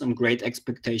Expectations, and Great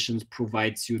Expectations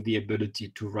provides you the ability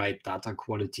to write data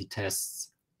quality tests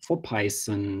for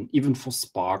Python, even for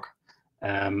Spark,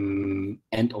 and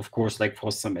of course, like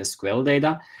for some SQL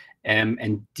data.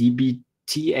 And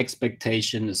DBT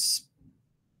expectation is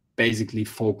basically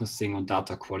focusing on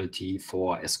data quality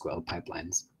for SQL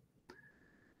pipelines.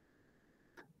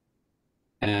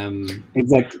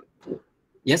 Exactly.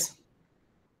 Yes?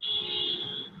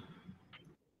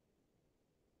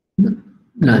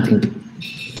 No, I think,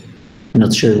 I'm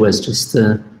not sure, it was just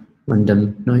a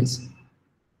random noise.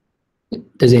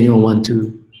 Does anyone want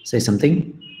to say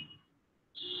something?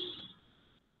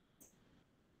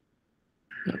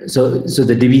 So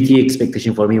the DBT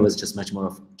expectation for me was just much more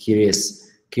of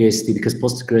curiosity, because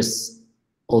Postgres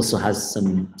also has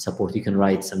some support. You can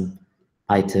write some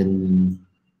Python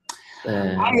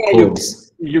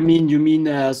codes. You mean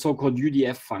so-called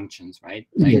UDF functions, right?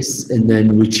 Like, yes, and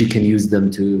then which you can use them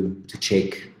to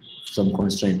check some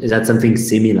constraint. Is that something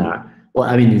similar? Well,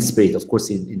 I mean, in spirit, of course,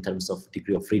 in terms of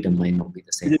degree of freedom, might not be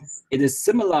the same. It is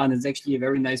similar, and it's actually a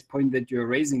very nice point that you're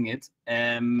raising it.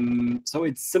 So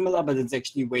it's similar, but it's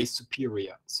actually way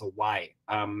superior. So why?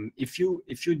 If you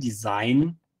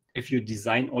design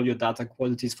all your data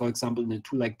qualities, for example, in a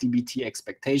tool like DBT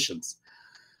expectations,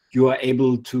 you are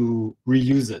able to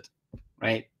reuse it,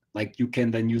 right? Like you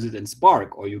can then use it in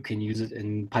Spark, or you can use it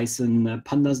in Python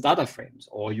pandas data frames,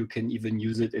 or you can even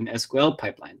use it in SQL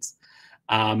pipelines.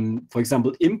 For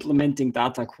example, implementing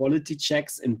data quality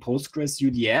checks in Postgres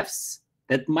UDFs,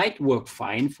 that might work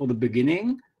fine for the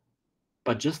beginning,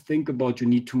 but just think about you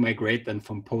need to migrate them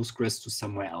from Postgres to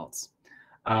somewhere else.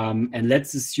 And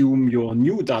let's assume your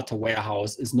new data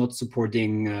warehouse is not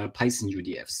supporting Python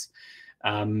UDFs.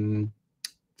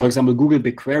 For example, Google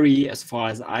BigQuery, as far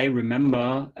as I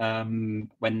remember,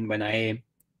 when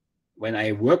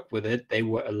I worked with it, they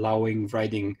were allowing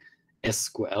writing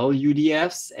SQL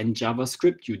UDFs and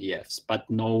JavaScript UDFs, but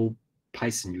no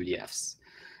Python UDFs.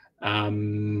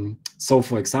 So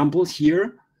for example,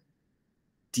 here,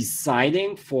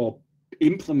 deciding for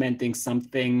implementing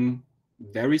something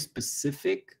very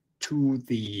specific to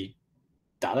the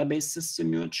database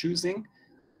system you're choosing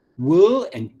will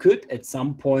and could at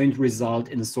some point result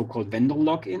in a so-called vendor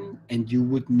lock-in, and you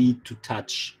would need to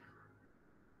touch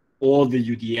all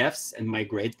the UDFs and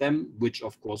migrate them, which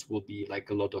of course will be like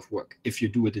a lot of work. If you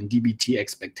do it in DBT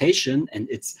expectation and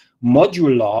it's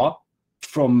modular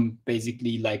from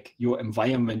basically like your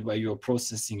environment where you're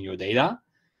processing your data,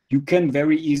 you can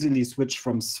very easily switch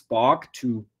from Spark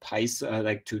to Python,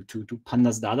 like to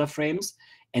pandas data frames,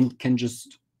 and can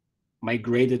just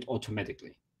migrate it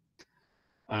automatically.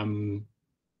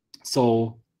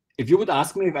 So if you would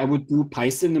ask me if I would do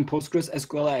Python in Postgres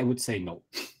SQL, I would say no.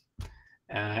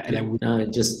 And I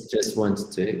would just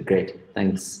wanted to. Great,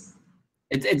 thanks.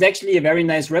 It's actually a very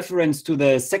nice reference to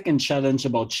the second challenge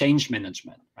about change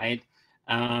management, right?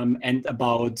 And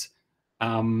about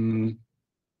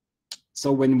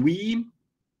so when we,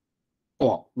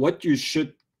 or what you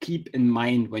should keep in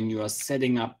mind when you are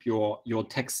setting up your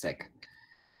tech stack.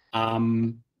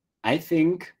 I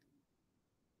think,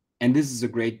 and this is the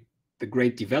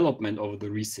great development over the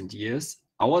recent years,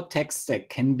 our tech stack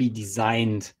can be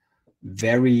designed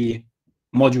very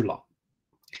modular.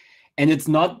 And it's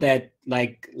not that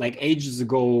like ages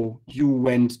ago you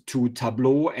went to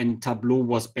Tableau and Tableau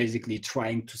was basically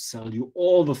trying to sell you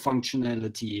all the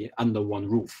functionality under one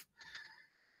roof.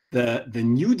 The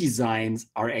new designs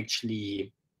are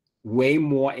actually way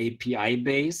more API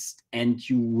based, and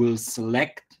you will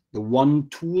select the one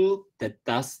tool that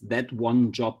does that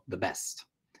one job the best.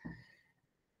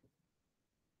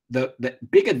 The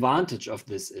big advantage of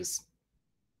this is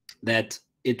that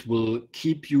it will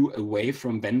keep you away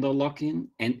from vendor lock-in,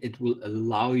 and it will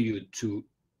allow you to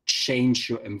change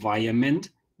your environment,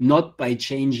 not by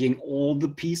changing all the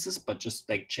pieces, but just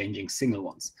like changing single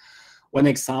ones. One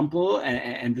example,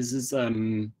 and this is a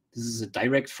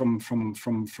direct from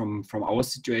our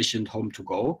situation at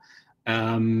Home2Go.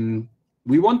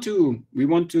 We want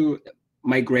to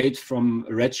migrate from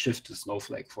Redshift to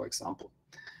Snowflake, for example.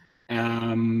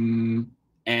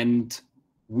 and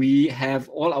we have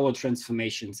all our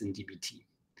transformations in DBT.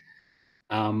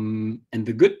 And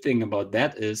the good thing about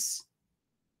that is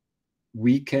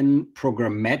we can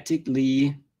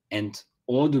programmatically and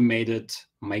automated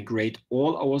migrate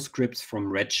all our scripts from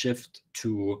Redshift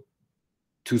to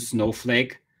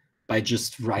Snowflake by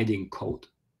just writing code.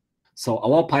 So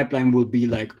our pipeline will be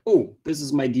like, oh, this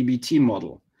is my DBT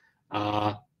model.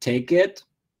 Take it,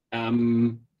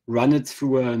 run it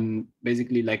through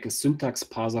basically like a syntax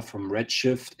parser from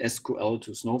Redshift SQL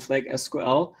to Snowflake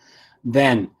SQL,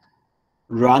 then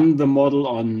run the model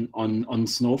on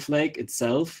Snowflake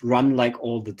itself, run like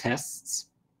all the tests,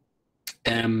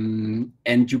 and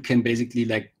you can basically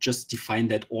like just define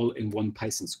that all in one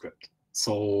Python script.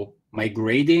 So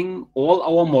migrating all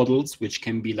our models, which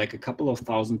can be like a couple of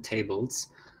thousand tables,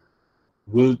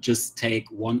 will just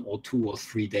take 1 or 2 or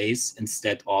 3 days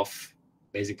instead of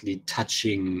basically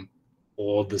touching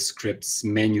all the scripts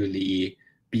manually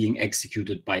being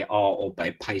executed by R or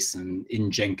by Python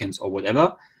in Jenkins or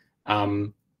whatever.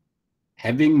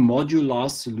 Having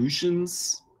modular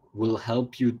solutions will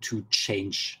help you to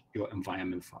change your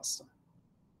environment faster.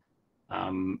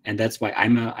 And that's why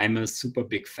I'm a super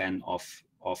big fan of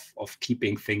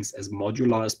keeping things as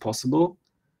modular as possible,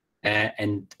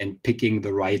 and picking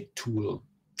the right tool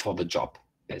for the job,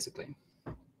 basically.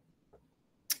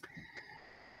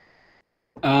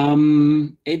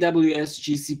 AWS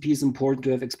GCP is important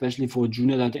to have, especially for a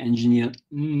junior data engineer.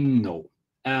 No.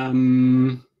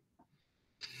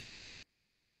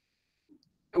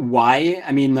 Why?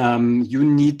 I mean, you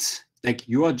need, like,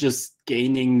 you are just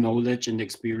gaining knowledge and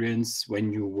experience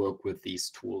when you work with these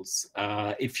tools.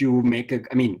 If you make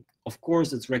I mean, of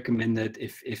course, it's recommended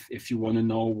if you want to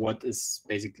know what is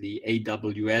basically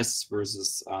AWS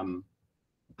versus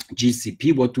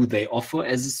GCP, what do they offer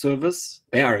as a service?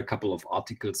 There are a couple of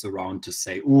articles around to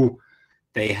say, oh,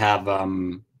 they have,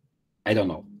 I don't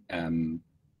know, in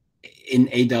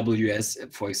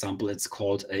AWS, for example, it's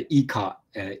called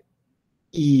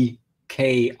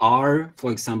EKR,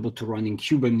 for example, to running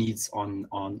Kubernetes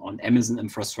on Amazon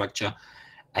infrastructure.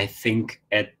 I think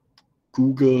at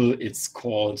Google it's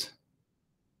called,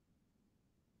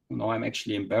 no, I'm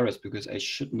actually embarrassed because I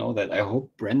should know that. I hope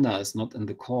Brenda is not in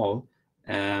the call.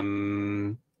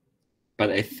 But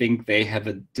I think they have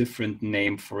a different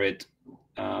name for it,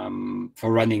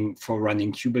 for running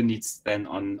Kubernetes than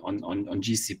on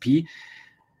GCP.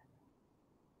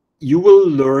 You will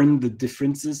learn the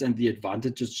differences and the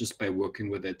advantages just by working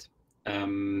with it.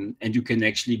 And you can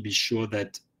actually be sure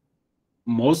that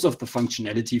most of the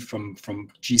functionality from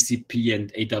GCP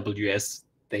and AWS,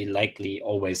 they likely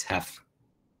always have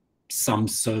some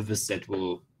service that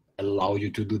will allow you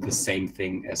to do the same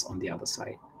thing as on the other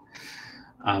side.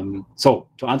 So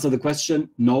to answer the question,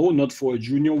 no, not for a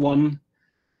junior one,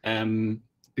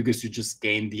 because you just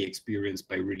gain the experience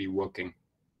by really working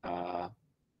on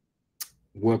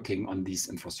these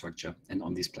infrastructure and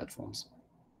on these platforms.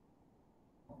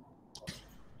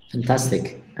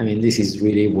 Fantastic. I mean, this is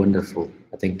really wonderful.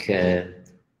 I think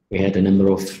we had a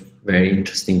number of very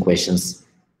interesting questions,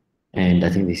 and I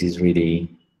think this is really,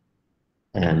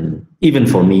 even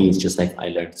for me, it's just like I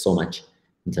learned so much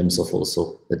in terms of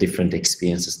also the different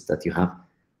experiences that you have.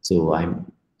 So I'm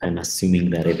assuming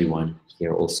that everyone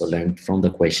here also learned from the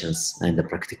questions and the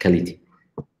practicality.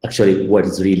 Actually, what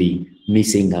is really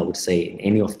missing, I would say, in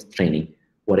any of the training,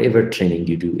 whatever training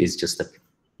you do, is just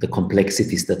the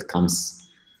complexities that comes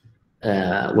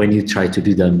when you try to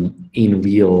do them in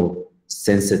real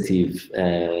sensitive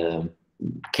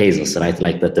cases, right?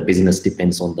 Like that the business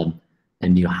depends on them,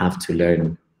 and you have to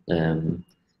learn.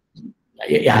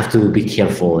 You have to be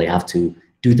careful. You have to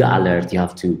do the alert. You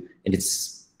have to, and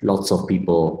it's lots of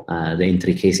people, the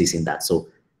intricacies in that. So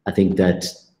I think that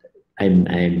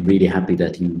I'm really happy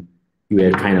that you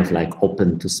were kind of like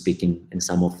open to speaking in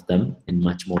some of them in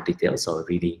much more detail. So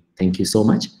really, thank you so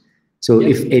much. So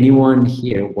if anyone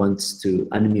here wants to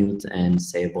unmute and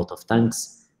say a vote of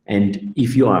thanks, and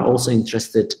if you are also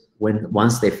interested,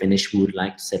 once they finish, we would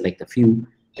like to select a few,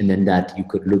 and then that you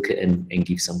could look and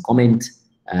give some comment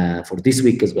for this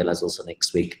week as well as also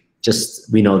next week.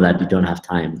 Just, we know that you don't have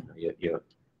time. You're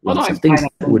lots of things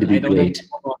would be great.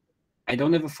 I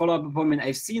don't have a follow-up appointment.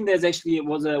 I've seen there's actually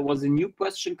was a new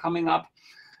question coming up.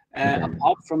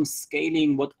 Apart from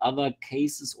scaling, what other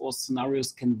cases or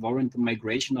scenarios can warrant the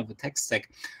migration of a tech stack?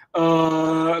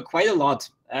 Quite a lot.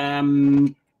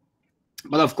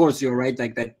 But of course, you're right.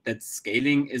 Like that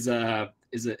scaling is an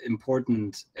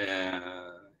important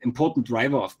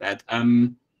driver of that.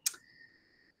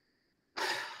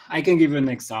 I can give you an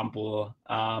example.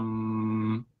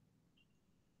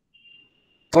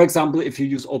 For example, if you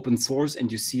use open source and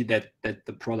you see that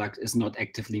the product is not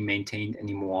actively maintained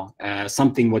anymore,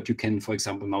 something what you can, for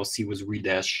example, now see with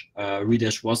Redash.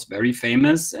 Redash was very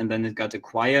famous, and then it got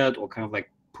acquired or kind of like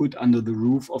put under the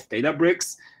roof of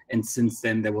Databricks, and since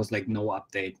then there was like no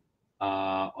update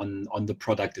on the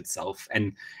product itself,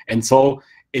 and so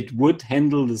it would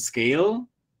handle the scale,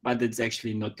 but it's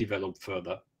actually not developed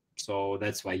further. So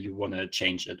that's why you want to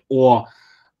change it. Or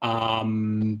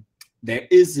there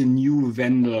is a new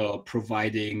vendor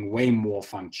providing way more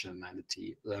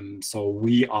functionality. So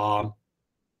we are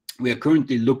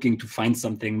currently looking to find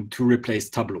something to replace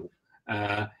Tableau.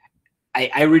 I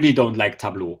really don't like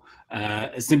Tableau,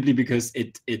 simply because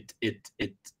it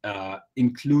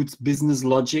includes business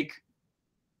logic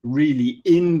really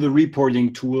in the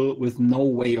reporting tool with no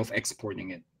way of exporting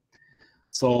it.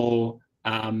 So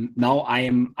now I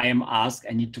am asked,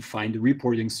 I need to find a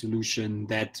reporting solution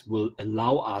that will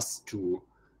allow us to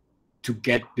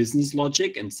get business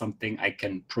logic and something I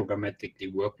can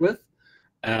programmatically work with,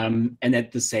 and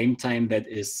at the same time that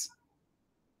is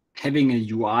having a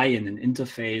UI and an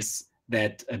interface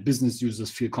that business users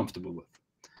feel comfortable with.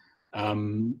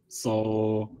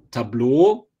 So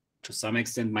Tableau, to some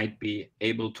extent, might be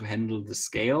able to handle the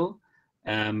scale,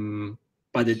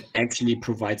 but it actually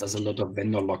provides us a lot of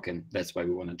vendor lock-in. That's why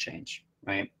we want to change,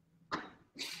 right?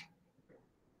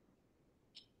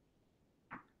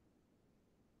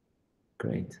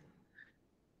 Great.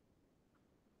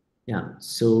 Yeah,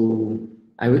 so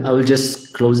I will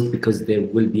just close it because there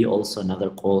will be also another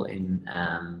call in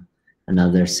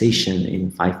another session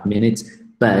in 5 minutes.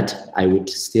 But I would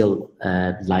still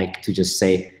like to just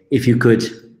say, if we could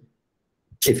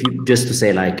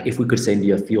send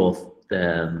you a few of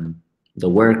the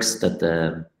works that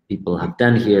the people have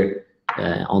done here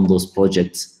on those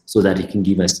projects, so that it can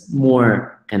give us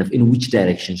more kind of in which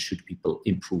direction should people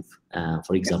improve.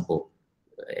 For example,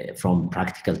 from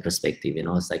practical perspective, you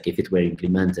know, it's like if it were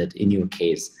implemented in your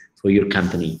case for your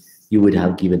company, you would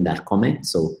have given that comment.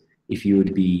 So if you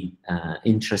would be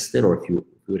interested, or if you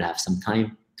would have some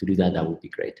time to do that, that would be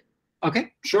great.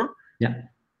 Okay, sure. Yeah,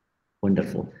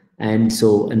 wonderful. And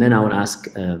then I will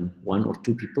ask 1 or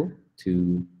 2 people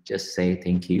to just say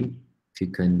thank you. If you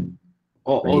can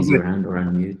raise your hand or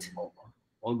unmute.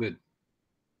 All good.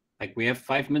 Like, we have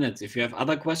 5 minutes. If you have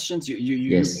other questions, you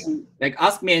Yes. can, like,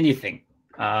 ask me anything.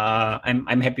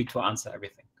 I'm happy to answer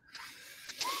everything.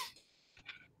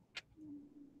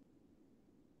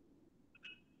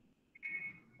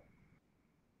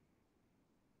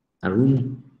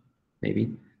 Arun,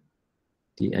 maybe.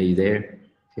 Are you there?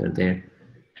 If you're there.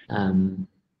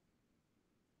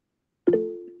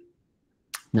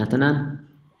 Nathanael,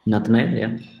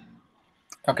 yeah.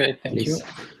 Okay, thank Please. you.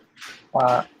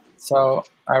 So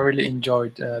I really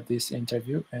enjoyed this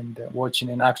interview, and watching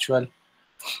an actual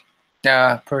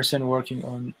person working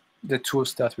on the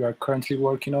tools that we are currently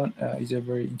working on is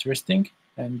very interesting.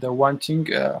 And the one thing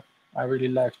I really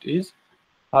liked is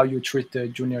how you treat the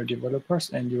junior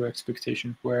developers, and your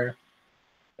expectations were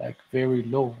like very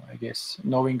low, I guess.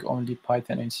 Knowing only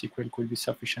Python and SQL could be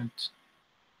sufficient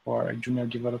for a junior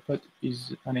developer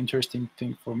is an interesting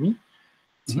thing for me,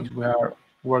 since we are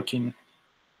working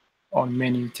on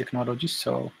many technologies.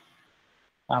 So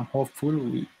I'm hopeful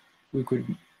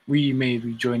we may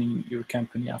be joining your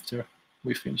company after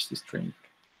we finish this training.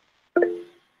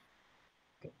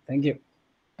 Okay, thank you.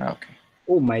 Okay.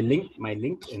 Oh, my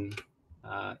LinkedIn.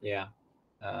 Yeah.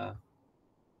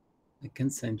 I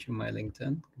can send you my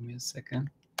LinkedIn. Give me a second.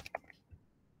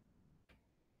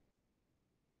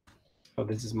 Oh,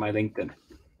 this is my LinkedIn.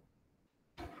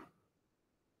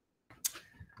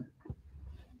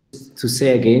 To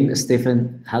say again,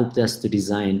 Stephan helped us to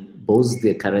design both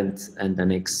the current and the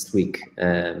next week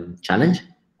challenge.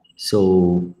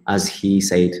 So as he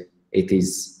said, it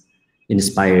is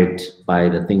inspired by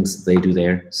the things they do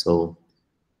there. So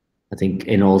I think,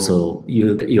 and also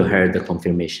you heard the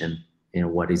confirmation, you know,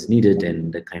 what is needed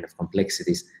and the kind of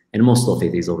complexities, and most of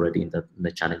it is already in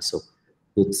the challenge. So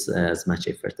put as much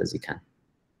effort as you can.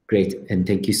 Great, and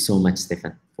thank you so much,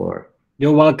 Stephan, for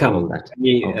You're welcome. all that.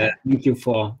 Okay. Thank you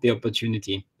for the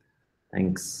opportunity.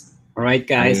 Thanks. All right,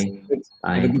 guys.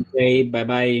 Bye. Have a good day.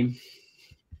 Bye-bye.